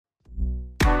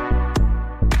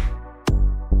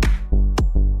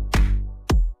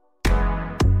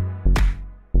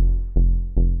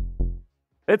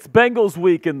It's Bengals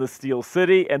week in the Steel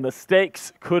City, and the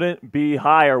stakes couldn't be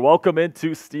higher. Welcome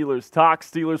into Steelers Talk,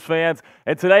 Steelers fans.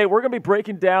 And today we're going to be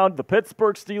breaking down the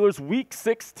Pittsburgh Steelers Week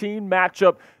 16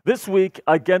 matchup this week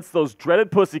against those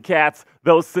dreaded Pussycats,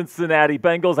 those Cincinnati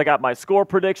Bengals. I got my score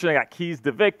prediction, I got keys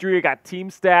to victory, I got team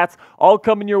stats, all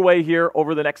coming your way here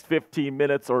over the next 15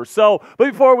 minutes or so.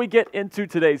 But before we get into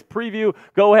today's preview,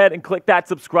 go ahead and click that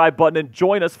subscribe button and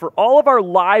join us for all of our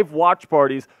live watch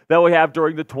parties that we have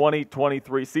during the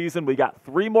 2023 season. We got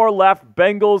 3 more left: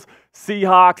 Bengals,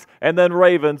 Seahawks, and then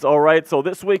Ravens. All right, so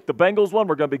this week, the Bengals one,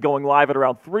 we're going to be going live at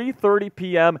around 3:30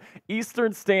 p.m.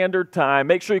 Eastern Standard Time.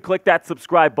 Make sure you click that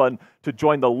subscribe button to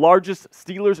join the largest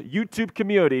Steelers YouTube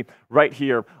community right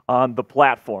here on the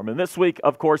platform. And this week,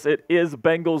 of course, it is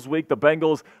Bengals week. The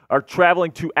Bengals are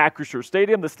traveling to Acrisure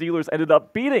Stadium. The Steelers ended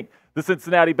up beating the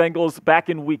Cincinnati Bengals back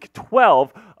in Week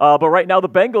 12. But right now, the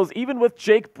Bengals, even with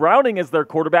Jake Browning as their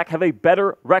quarterback, have a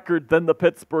better record than the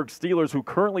Pittsburgh Steelers, who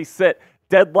currently sit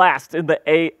dead last in the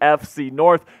AFC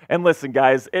North. And listen,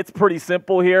 guys, it's pretty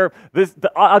simple here.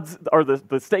 The odds, or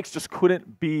the stakes just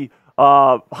couldn't be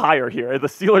higher here. The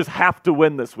Steelers have to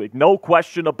win this week. No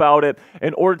question about it.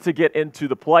 In order to get into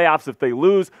the playoffs, if they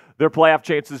lose, their playoff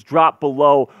chances drop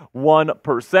below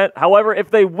 1%. However,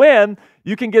 if they win,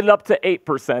 you can get it up to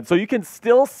 8%. So you can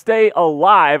still stay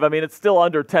alive. I mean, it's still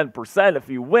under 10%. If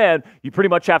you win, you pretty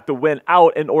much have to win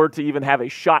out in order to even have a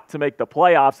shot to make the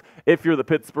playoffs. If you're the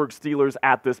Pittsburgh Steelers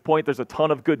at this point, there's a ton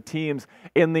of good teams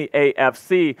in the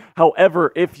AFC.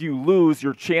 However, if you lose,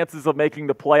 your chances of making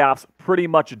the playoffs pretty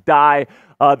much die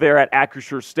there at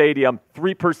Acrisure Stadium,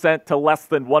 3% to less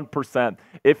than 1%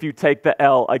 if you take the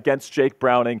L against Jake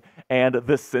Browning and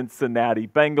the Cincinnati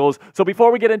Bengals. So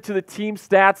before we get into the team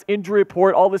stats, injury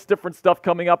report, all this different stuff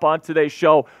coming up on today's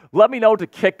show, let me know to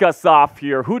kick us off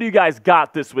here. Who do you guys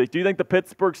got this week? Do you think the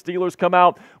Pittsburgh Steelers come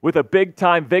out with a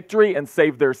big-time victory and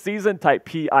save their season? Type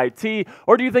PIT.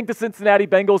 Or do you think the Cincinnati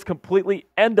Bengals completely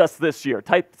end us this year?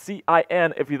 Type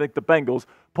CIN if you think the Bengals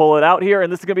pull it out here.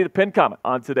 And this is going to be the pinned comment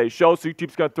on today's show. So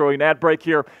YouTube's going to throw you an ad break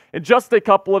here in just a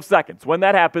couple of seconds. When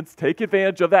that happens, take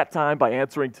advantage of that time by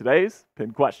answering today's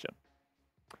pinned question.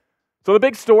 So the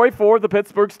big story for the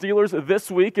Pittsburgh Steelers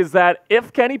this week is that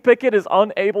if Kenny Pickett is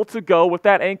unable to go with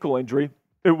that ankle injury,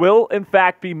 it will, in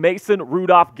fact, be Mason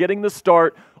Rudolph getting the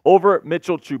start over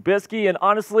Mitchell Trubisky. And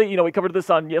honestly, we covered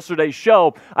this on yesterday's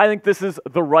show. I think this is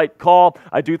the right call.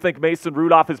 I do think Mason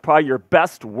Rudolph is probably your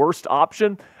best, worst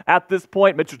option at this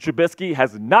point. Mitchell Trubisky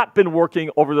has not been working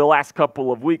over the last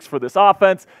couple of weeks for this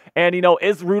offense. And,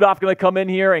 is Rudolph going to come in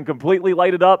here and completely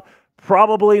light it up?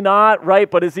 Probably not, right?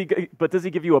 But does he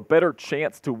give you a better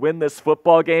chance to win this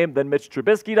football game than Mitch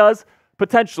Trubisky does?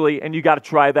 Potentially, and you got to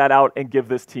try that out and give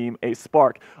this team a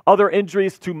spark. Other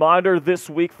injuries to monitor this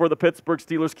week for the Pittsburgh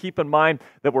Steelers. Keep in mind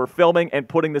that we're filming and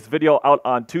putting this video out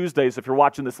on Tuesdays. If you're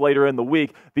watching this later in the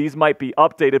week, these might be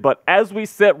updated. But as we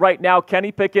sit right now,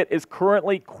 Kenny Pickett is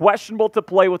currently questionable to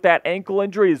play with that ankle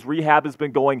injury. His rehab has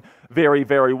been going very,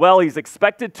 very well. He's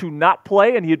expected to not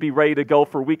play, and he'd be ready to go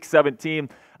for Week 17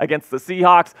 against the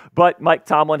Seahawks, but Mike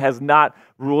Tomlin has not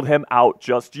ruled him out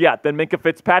just yet. Then Minkah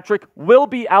Fitzpatrick will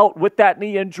be out with that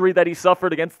knee injury that he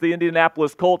suffered against the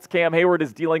Indianapolis Colts. Cam Hayward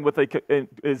is dealing with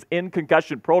is in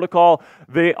concussion protocol.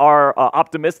 They are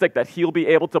optimistic that he'll be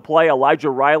able to play. Elijah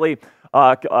Riley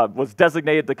was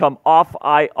designated to come off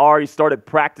IR. He started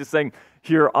practicing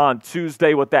here on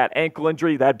Tuesday with that ankle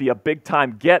injury. That'd be a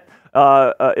big-time get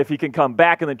if he can come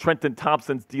back. And then Trenton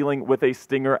Thompson's dealing with a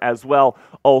stinger as well,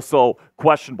 also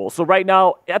questionable. So right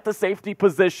now, at the safety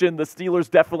position, the Steelers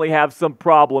definitely have some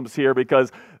problems here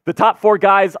because the top 4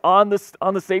 guys on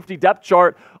the safety depth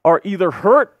chart are either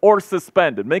hurt or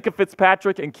suspended. Minkah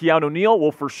Fitzpatrick and Keanu Neal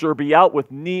will for sure be out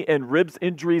with knee and ribs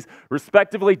injuries,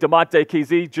 respectively. Damontae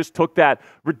Kazee just took that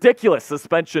ridiculous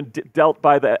suspension dealt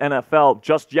by the NFL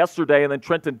just yesterday, and then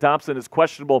Trenton Thompson is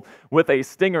questionable with a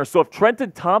stinger. So if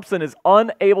Trenton Thompson is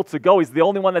unable to go, he's the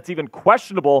only one that's even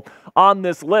questionable on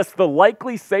this list. The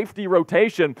likely safety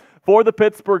rotation for the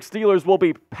Pittsburgh Steelers will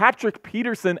be Patrick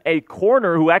Peterson, a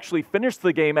corner who actually finished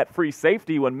the game at free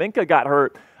safety when Minkah got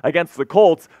hurt against the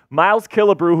Colts. Miles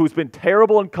Killebrew, who's been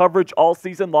terrible in coverage all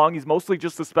season long. He's mostly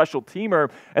just a special teamer.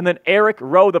 And then Eric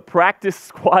Rowe, the practice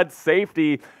squad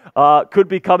safety, could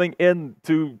be coming in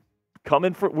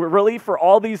for relief for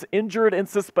all these injured and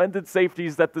suspended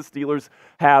safeties that the Steelers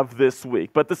have this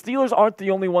week. But the Steelers aren't the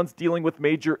only ones dealing with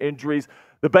major injuries.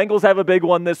 The Bengals have a big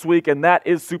one this week, and that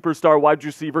is superstar wide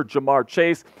receiver Jamar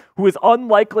Chase, who is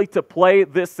unlikely to play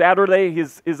this Saturday.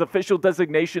 His official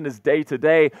designation is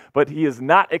day-to-day, but he is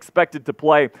not expected to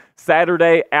play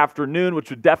Saturday afternoon, which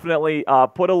would definitely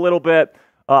put a little bit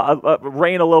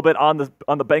rain a little bit on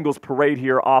the Bengals parade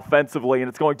here offensively, and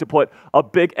it's going to put a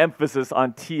big emphasis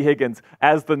on T. Higgins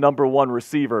as the number one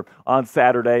receiver on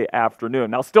Saturday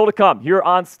afternoon. Now, still to come here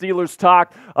on Steelers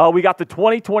Talk, we got the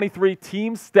 2023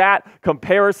 team stat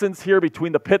comparisons here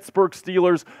between the Pittsburgh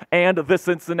Steelers and the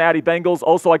Cincinnati Bengals.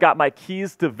 Also, I got my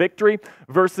keys to victory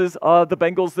versus the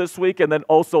Bengals this week, and then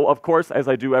also, of course, as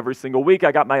I do every single week,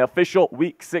 I got my official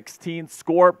Week 16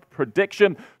 score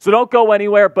prediction. So don't go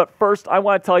anywhere, but first, I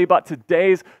want to tell you about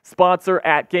today's sponsor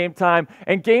at Game Time.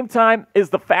 And Game Time is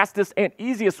the fastest and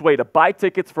easiest way to buy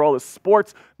tickets for all the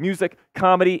sports, music,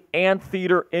 comedy, and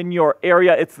theater in your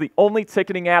area. It's the only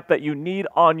ticketing app that you need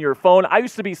on your phone. I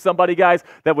used to be somebody, guys,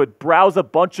 that would browse a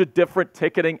bunch of different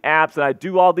ticketing apps, and I'd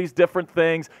do all these different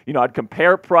things. You know, I'd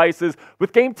compare prices.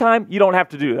 With Game Time, you don't have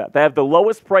to do that. They have the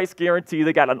lowest price guarantee.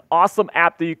 They got an awesome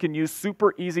app that you can use,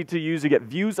 super easy to use. You get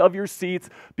views of your seats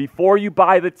before you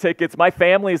buy the tickets. My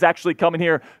family is actually coming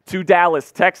here to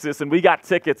Dallas, Texas, and we got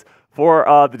tickets for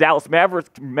the Dallas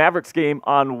Mavericks game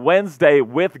on Wednesday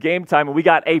with Game Time, and we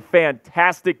got a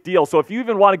fantastic deal. So if you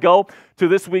even want to go to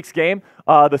this week's game,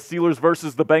 the Steelers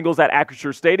versus the Bengals at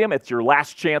Acrisure Stadium, it's your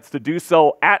last chance to do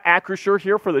so at Acrisure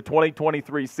here for the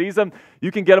 2023 season. You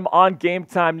can get them on Game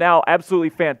Time now. Absolutely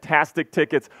fantastic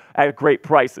tickets at great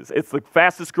prices. It's the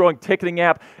fastest growing ticketing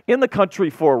app in the country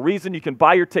for a reason. You can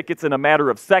buy your tickets in a matter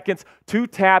of seconds, 2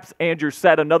 taps, and you're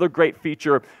set. Another great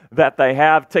feature that they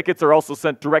have. Tickets are also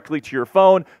sent directly to your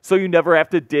phone, so you never have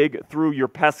to dig through your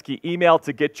pesky email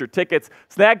to get your tickets.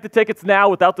 Snag the tickets now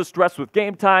without the stress with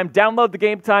Game Time. Download the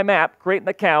Game Time app, create an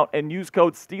account, and use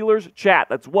code SteelersChat.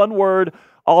 That's one word,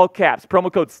 all caps.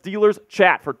 Promo code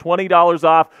SteelersChat for $20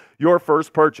 off your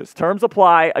first purchase. Terms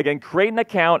apply. Again, create an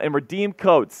account and redeem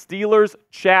code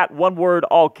SteelersChat, one word,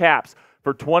 all caps,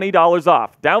 for $20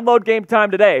 off. Download Game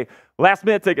Time today. Last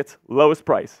minute tickets, lowest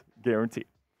price, guaranteed.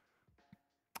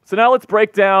 So now let's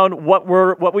break down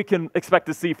what we can expect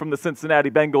to see from the Cincinnati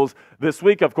Bengals this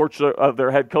week. Of course,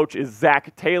 their head coach is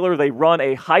Zach Taylor. They run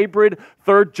a hybrid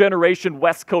third-generation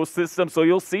West Coast system, so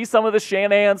you'll see some of the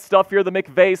Shanahan stuff here, the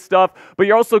McVay stuff, but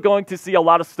you're also going to see a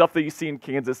lot of stuff that you see in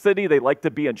Kansas City. They like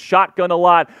to be in shotgun a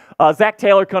lot. Zach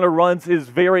Taylor kind of runs his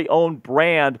very own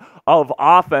brand of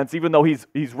offense, even though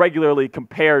he's regularly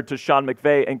compared to Sean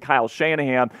McVay and Kyle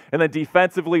Shanahan. And then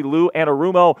defensively, Lou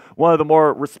Anarumo, one of the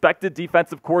more respected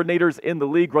defensive coordinators in the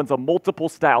league, runs a multiple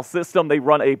style system. They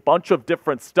run a bunch of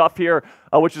different stuff here,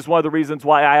 which is one of the reasons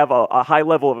why I have a high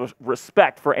level of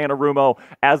respect for Anarumo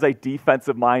as a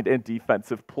defensive mind and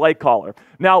defensive play caller.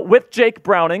 Now, with Jake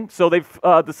Browning, so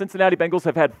the Cincinnati Bengals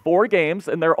have had 4 games,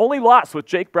 and their only loss with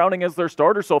Jake Browning as their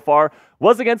starter so far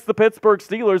was against the Pittsburgh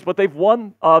Steelers, but they've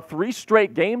won 3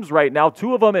 straight games right now,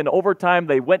 2 of them in overtime.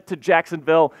 They went to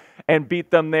Jacksonville and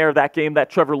beat them there. That game that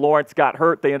Trevor Lawrence got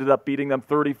hurt, they ended up beating them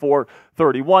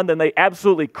 34-31. Then they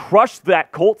absolutely crushed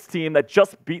that Colts team that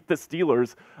just beat the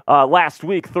Steelers last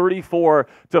week,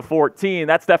 34-14.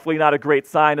 That's definitely not a great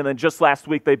sign. And then just last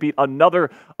week, they beat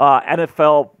another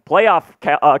NFL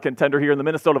playoff contender here in the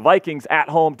Minnesota Vikings at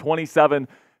home,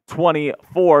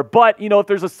 27-24. But, you know, if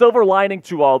there's a silver lining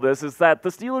to all this, is that the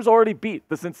Steelers already beat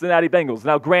the Cincinnati Bengals.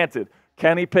 Now, granted,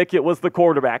 Kenny Pickett was the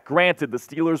quarterback. Granted, the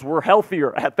Steelers were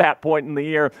healthier at that point in the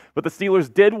year, but the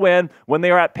Steelers did win when they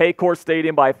were at Paycor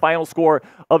Stadium by a final score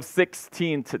of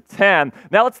 16-10.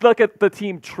 Now let's look at the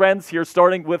team trends here,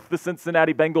 starting with the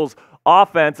Cincinnati Bengals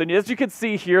offense. And as you can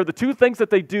see here, the 2 things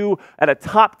that they do at a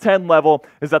top 10 level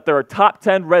is that they're a top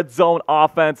 10 red zone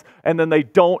offense, and then they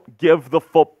don't give the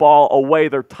football away.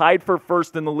 They're tied for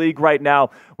first in the league right now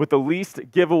with the least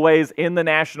giveaways in the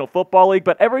National Football League.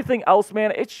 But everything else,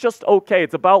 man, it's just okay.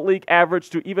 It's about league average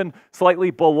to even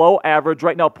slightly below average.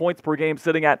 Right now, points per game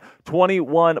sitting at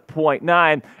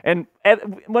 21.9. And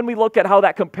when we look at how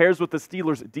that compares with the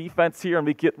Steelers' defense here and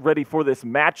we get ready for this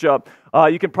matchup,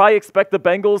 you can probably expect the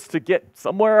Bengals to get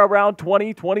somewhere around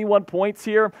 20, 21 points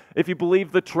here if you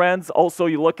believe the trends. Also,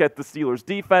 you look at the Steelers'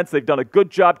 defense. They've done a good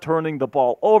job turning the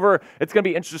ball over. It's going to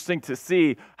be interesting to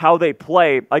see how they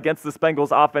play against this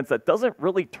Bengals offense that doesn't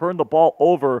really turn the ball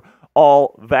over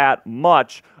all that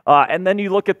much. And then you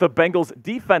look at the Bengals'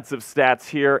 defensive stats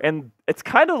here, and it's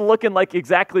kind of looking like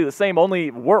exactly the same,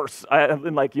 only worse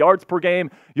in like yards per game,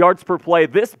 yards per play.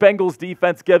 This Bengals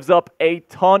defense gives up a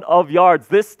ton of yards.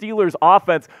 This Steelers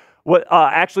offense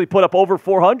actually put up over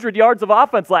 400 yards of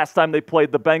offense last time they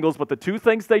played the Bengals. But the two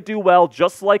things they do well,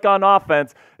 just like on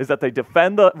offense, is that they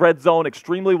defend the red zone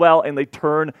extremely well and they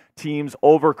turn teams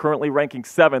over, currently ranking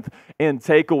 7th in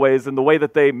takeaways. And the way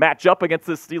that they match up against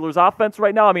the Steelers offense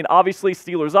right now, I mean, obviously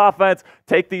Steelers offense,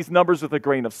 take these numbers with a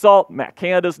grain of salt. Matt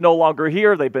Canada's no longer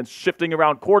here. They've been shifting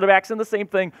around quarterbacks, and the same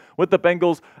thing with the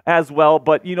Bengals as well.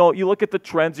 But, you know, you look at the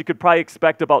trends, you could probably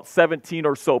expect about 17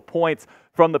 or so points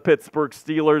from the Pittsburgh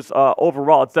Steelers.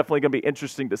 Overall, it's definitely going to be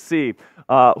interesting to see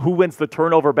who wins the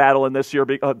turnover battle in this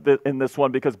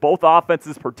one, because both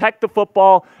offenses protect the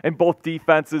football and both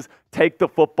defenses take the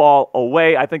football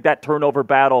away. I think that turnover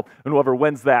battle, and whoever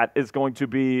wins that is going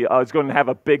to have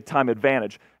a big time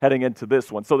advantage heading into this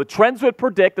one. So the trends would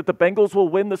predict that the Bengals will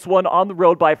win this one on the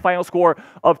road by a final score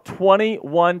of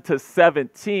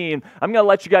 21-17. I'm going to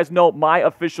let you guys know my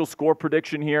official score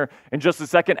prediction here in just a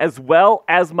second, as well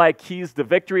as my keys to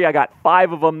victory. I got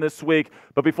 5 of them this week.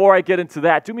 But before I get into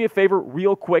that, do me a favor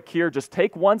real quick here. Just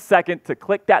take 1 second to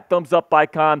click that thumbs up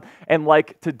icon and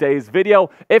like today's video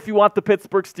if you want the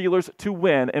Pittsburgh Steelers to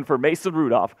win and for Mason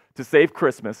Rudolph to save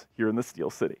Christmas here in the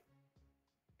Steel City.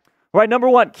 All right, number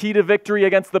 1, key to victory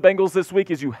against the Bengals this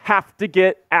week is you have to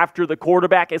get after the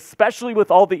quarterback, especially with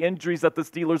all the injuries that the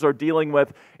Steelers are dealing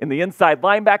with in the inside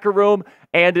linebacker room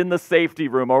and in the safety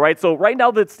room. All right, so right now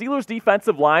the Steelers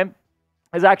defensive line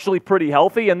is actually pretty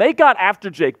healthy, and they got after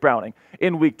Jake Browning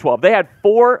in Week 12. They had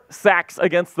 4 sacks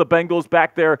against the Bengals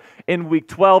back there in Week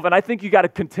 12, and I think you got to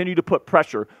continue to put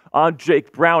pressure on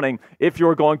Jake Browning if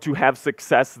you're going to have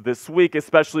success this week,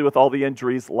 especially with all the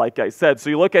injuries, like I said. So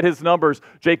you look at his numbers,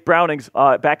 Jake Browning's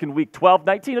back in Week 12,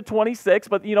 19 of 26,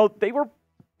 but, you know, they were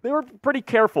pretty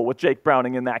careful with Jake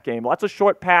Browning in that game. Lots of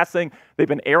short passing. They've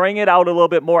been airing it out a little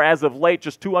bit more as of late,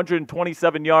 just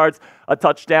 227 yards, a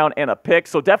touchdown, and a pick.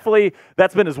 So definitely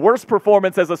that's been his worst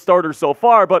performance as a starter so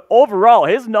far. But overall,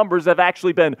 his numbers have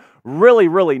actually been really,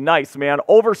 really nice, man.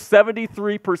 Over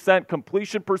 73%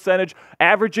 completion percentage,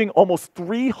 averaging almost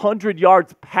 300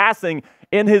 yards passing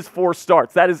in his 4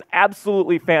 starts. That is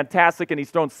absolutely fantastic, and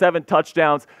he's thrown 7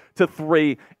 touchdowns to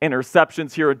 3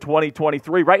 interceptions here in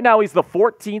 2023. Right now, he's the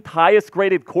 14th highest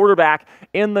graded quarterback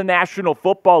in the National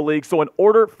Football League. So in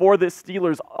order for this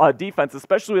Steelers defense,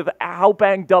 especially with how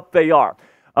banged up they are,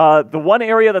 the one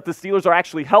area that the Steelers are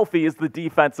actually healthy is the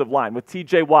defensive line with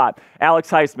TJ Watt, Alex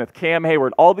Highsmith, Cam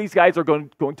Hayward. All these guys are going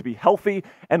to be healthy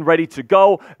and ready to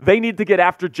go. They need to get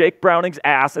after Jake Browning's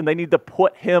ass, and they need to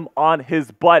put him on his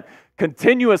butt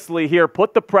continuously here,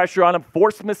 put the pressure on him,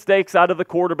 force mistakes out of the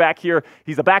quarterback here.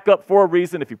 He's a backup for a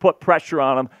reason. If you put pressure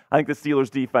on him, I think the Steelers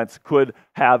defense could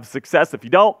have success. If you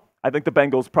don't, I think the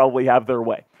Bengals probably have their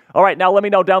way. All right, now let me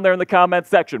know down there in the comments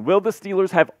section, will the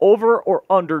Steelers have over or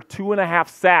under 2.5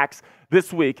 sacks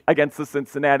this week against the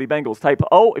Cincinnati Bengals? Type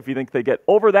O if you think they get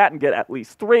over that and get at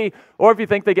least 3, or if you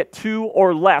think they get 2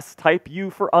 or less, type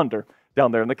U for under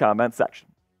down there in the comments section.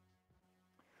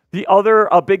 The other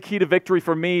big key to victory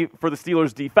for me for the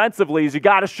Steelers defensively is you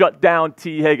got to shut down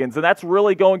T. Higgins. And that's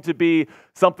really going to be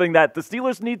something that the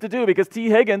Steelers need to do, because T.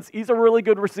 Higgins, he's a really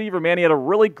good receiver, man. He had a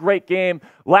really great game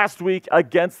last week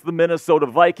against the Minnesota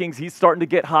Vikings. He's starting to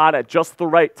get hot at just the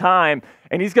right time,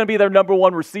 and he's going to be their number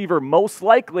 1 receiver, most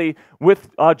likely with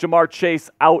Jamar Chase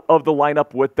out of the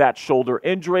lineup with that shoulder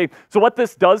injury. So what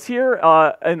this does here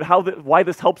and why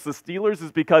this helps the Steelers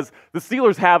is because the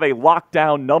Steelers have a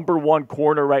lockdown number 1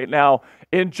 corner right now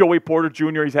in Joey Porter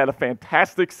Jr. He's had a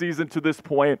fantastic season to this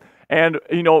point. And,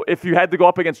 you know, if you had to go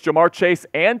up against Jamar Chase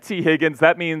and T. Higgins,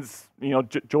 that means, you know,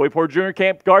 Joey Porter Jr.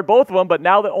 can't guard both of them, but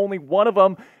now that only one of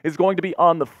them is going to be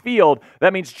on the field,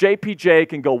 that means JPJ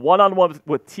can go one-on-one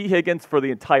with T. Higgins for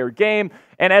the entire game.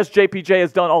 And as JPJ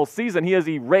has done all season, he has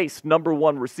erased number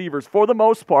 1 receivers for the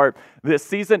most part this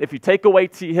season. If you take away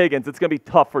T. Higgins, it's going to be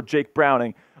tough for Jake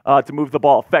Browning to move the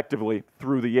ball effectively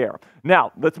through the air.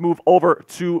 Now, let's move over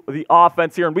to the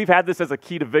offense here, and we've had this as a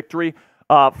key to victory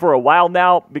for a while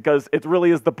now, because it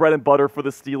really is the bread and butter for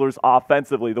the Steelers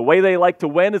offensively. The way they like to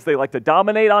win is they like to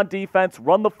dominate on defense,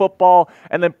 run the football,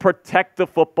 and then protect the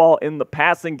football in the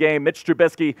passing game. Mitch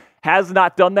Trubisky has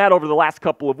not done that over the last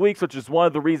couple of weeks, which is one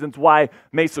of the reasons why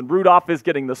Mason Rudolph is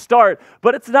getting the start.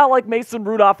 But it's not like Mason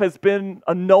Rudolph has been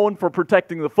known for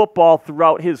protecting the football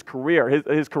throughout his career.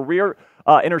 His career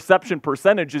interception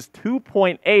percentage is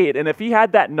 2.8, and if he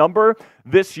had that number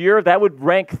this year, that would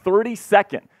rank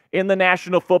 32nd in the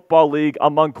National Football League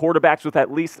among quarterbacks with at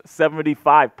least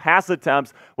 75 pass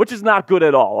attempts, which is not good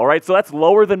at all right? So that's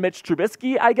lower than Mitch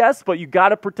Trubisky, I guess, but you got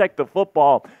to protect the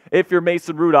football if you're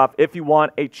Mason Rudolph, if you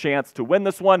want a chance to win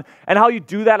this one. And how you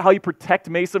do that, how you protect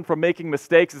Mason from making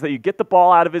mistakes, is that you get the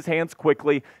ball out of his hands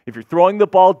quickly. If you're throwing the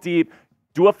ball deep,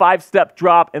 do a 5-step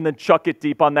drop and then chuck it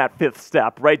deep on that 5th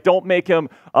step, right? Don't make him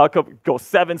go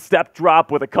 7-step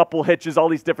drop with a couple hitches, all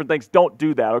these different things. Don't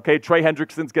do that, okay? Trey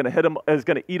Hendrickson's going to hit him, is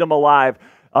going to eat him alive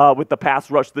with the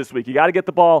pass rush this week. You got to get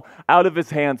the ball out of his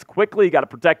hands quickly. You got to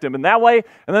protect him in that way.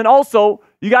 And then also,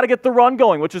 you got to get the run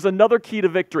going, which is another key to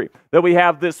victory that we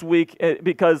have this week,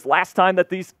 because last time that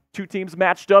these two teams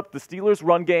matched up, the Steelers'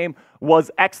 run game was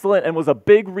excellent and was a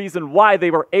big reason why they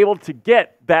were able to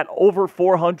get that over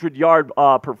 400-yard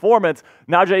performance.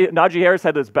 Najee Harris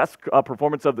had his best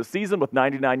performance of the season with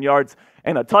 99 yards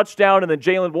and a touchdown, and then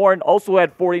Jaylen Warren also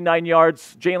had 49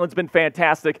 yards. Jalen's been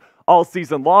fantastic all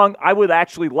season long. I would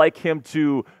actually like him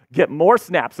to get more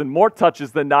snaps and more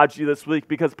touches than Najee this week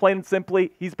because, plain and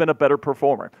simply, he's been a better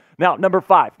performer. Now, number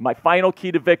 5, my final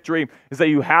key to victory is that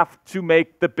you have to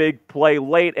make the big play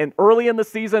late. And early in the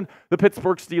season, the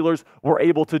Pittsburgh Steelers were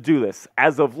able to do this.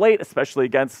 As of late, especially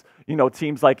against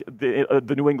teams like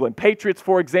the New England Patriots,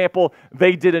 for example,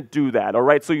 they didn't do that, all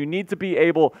right? So you need to be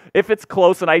able, if it's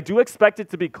close, and I do expect it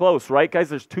to be close, right, guys?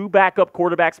 There's 2 backup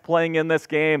quarterbacks playing in this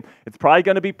game. It's probably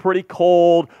going to be pretty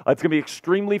cold. It's going to be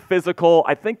extremely physical.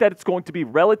 I think that it's going to be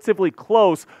relatively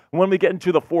close when we get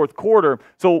into the 4th quarter.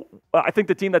 So I think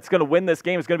the team that's going to win this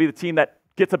game is going to be the team that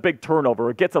gets a big turnover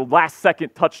or gets a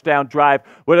last-second touchdown drive,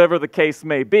 whatever the case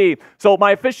may be. So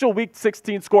my official Week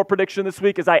 16 score prediction this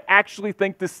week is I actually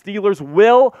think the Steelers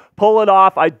will pull it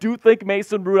off. I do think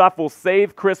Mason Rudolph will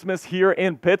save Christmas here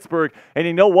in Pittsburgh. And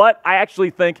you know what? I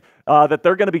actually think that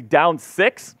they're going to be down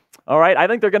 6. All right, I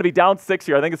think they're going to be down 6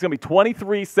 here. I think it's going to be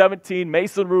 23-17.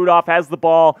 Mason Rudolph has the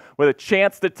ball with a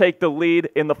chance to take the lead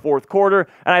in the 4th quarter,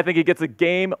 and I think he gets a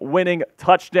game-winning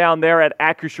touchdown there at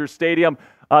Acrisure Stadium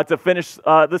to finish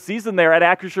the season there at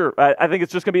Acrisure. I think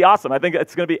it's just going to be awesome. I think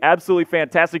it's going to be absolutely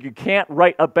fantastic. You can't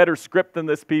write a better script than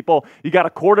this, people. You got a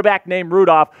quarterback named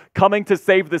Rudolph coming to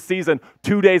save the season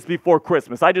 2 days before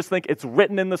Christmas. I just think it's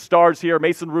written in the stars here.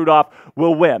 Mason Rudolph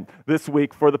will win this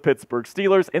week for the Pittsburgh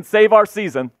Steelers and save our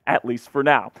season, at least for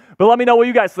now. But let me know what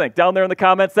you guys think down there in the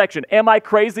comment section. Am I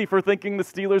crazy for thinking the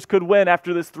Steelers could win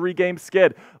after this 3-game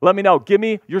skid? Let me know. Give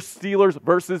me your Steelers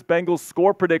versus Bengals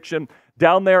score prediction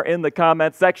down there in the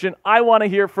comment section. I want to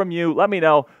hear from you. Let me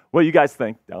know what you guys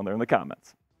think down there in the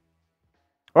comments.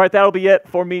 All right, that'll be it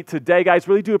for me today, guys.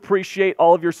 Really do appreciate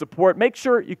all of your support. Make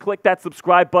sure you click that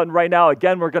subscribe button right now.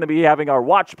 Again, we're going to be having our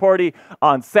watch party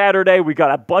on Saturday. We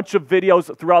got a bunch of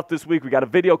videos throughout this week. We got a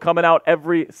video coming out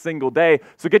every single day.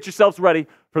 So get yourselves ready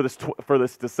for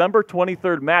this December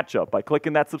 23rd matchup by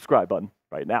clicking that subscribe button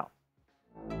right now.